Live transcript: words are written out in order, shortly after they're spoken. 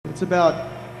It's about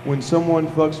when someone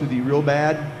fucks with you real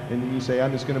bad, and then you say,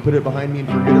 I'm just going to put it behind me and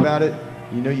forget about it.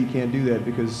 You know you can't do that,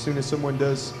 because as soon as someone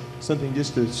does something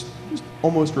just to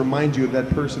almost remind you of that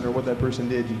person or what that person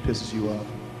did, it pisses you off.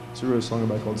 It's a real song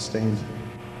about called Stained.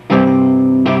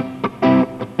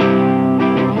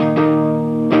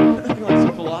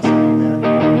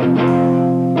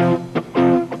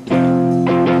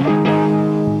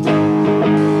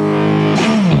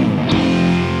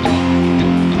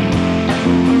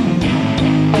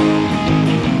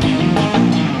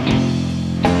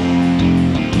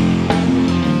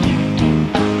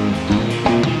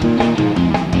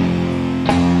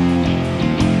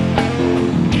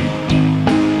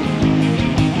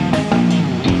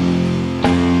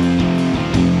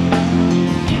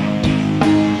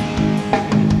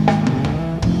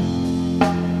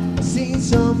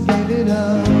 Some give it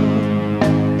up,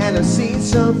 and I've seen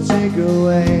some take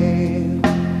away.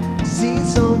 Seen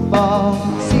some fall,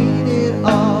 seen it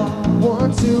all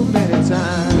one too many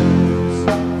times.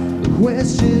 The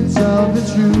questions of the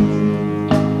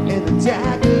truth and the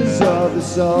daggers of the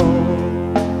soul.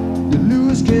 You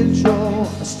lose control,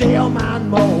 stay on my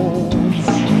molds.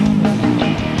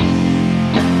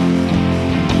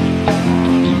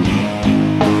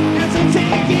 And so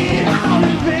take it out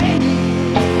in vain.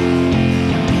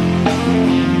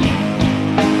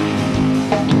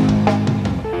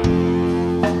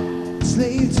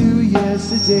 Slave to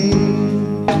yesterday,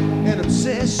 an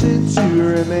obsession to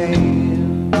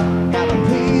remain. Gotta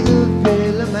pay the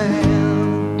bill of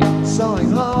man,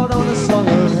 sawing hard on a song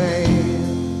of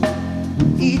rain.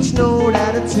 With each note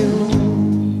out of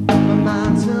tune, my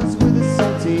mind turns with a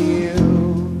song to you.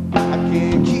 I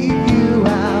can't keep you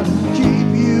out,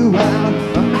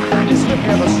 my mind is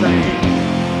forever strained.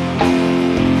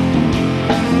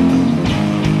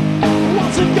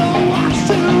 Want to go, watch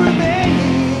to remain.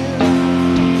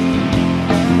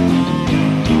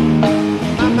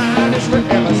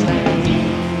 Forever stay,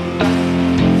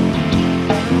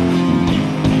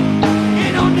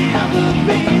 and I'll never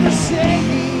be the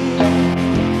same.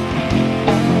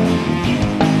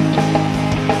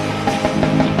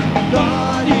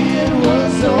 Thought it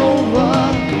was over.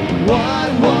 What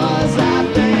was I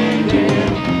thinking?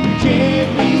 You gave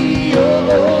me your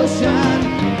ocean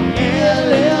and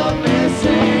left me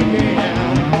singing.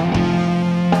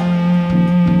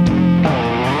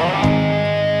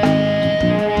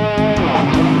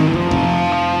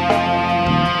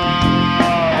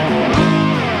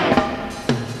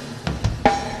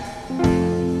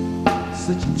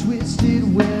 Such a twisted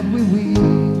web we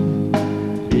weave,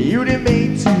 beauty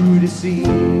made to deceive,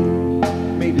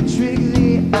 made to trick the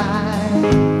eye,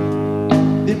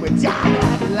 then we die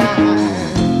like lies.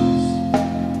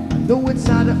 I know it's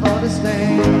hard to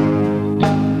understand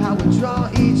how we draw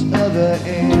each other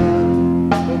in,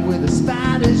 but with a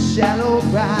spider's shallow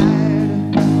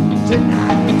pride,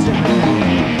 tonight we die.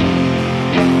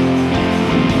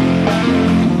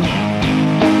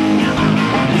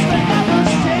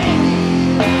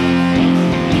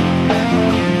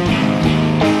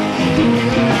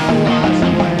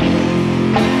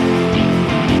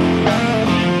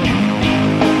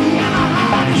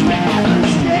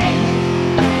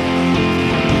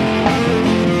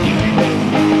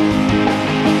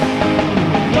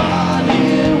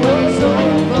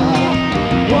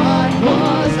 What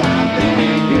was I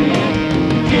thinking?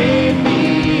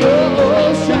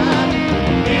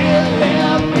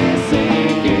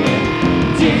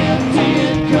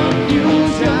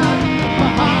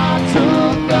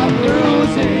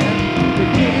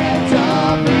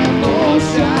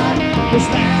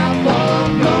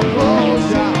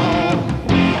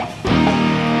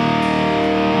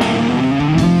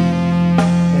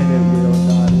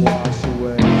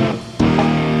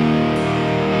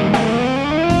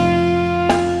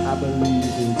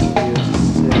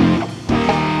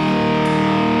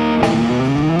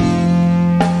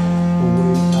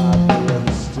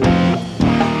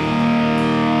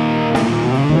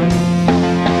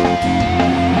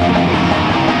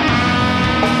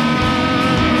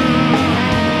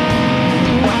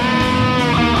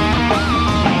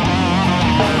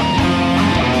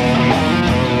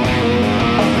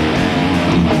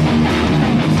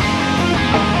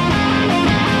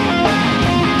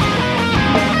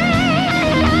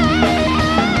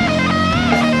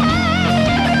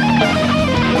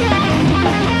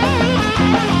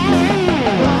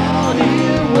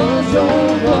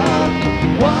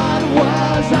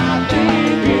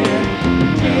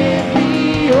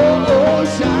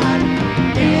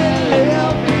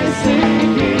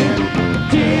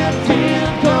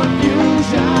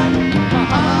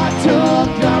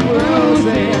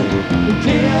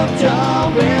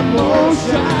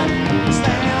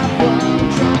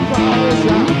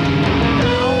 shot.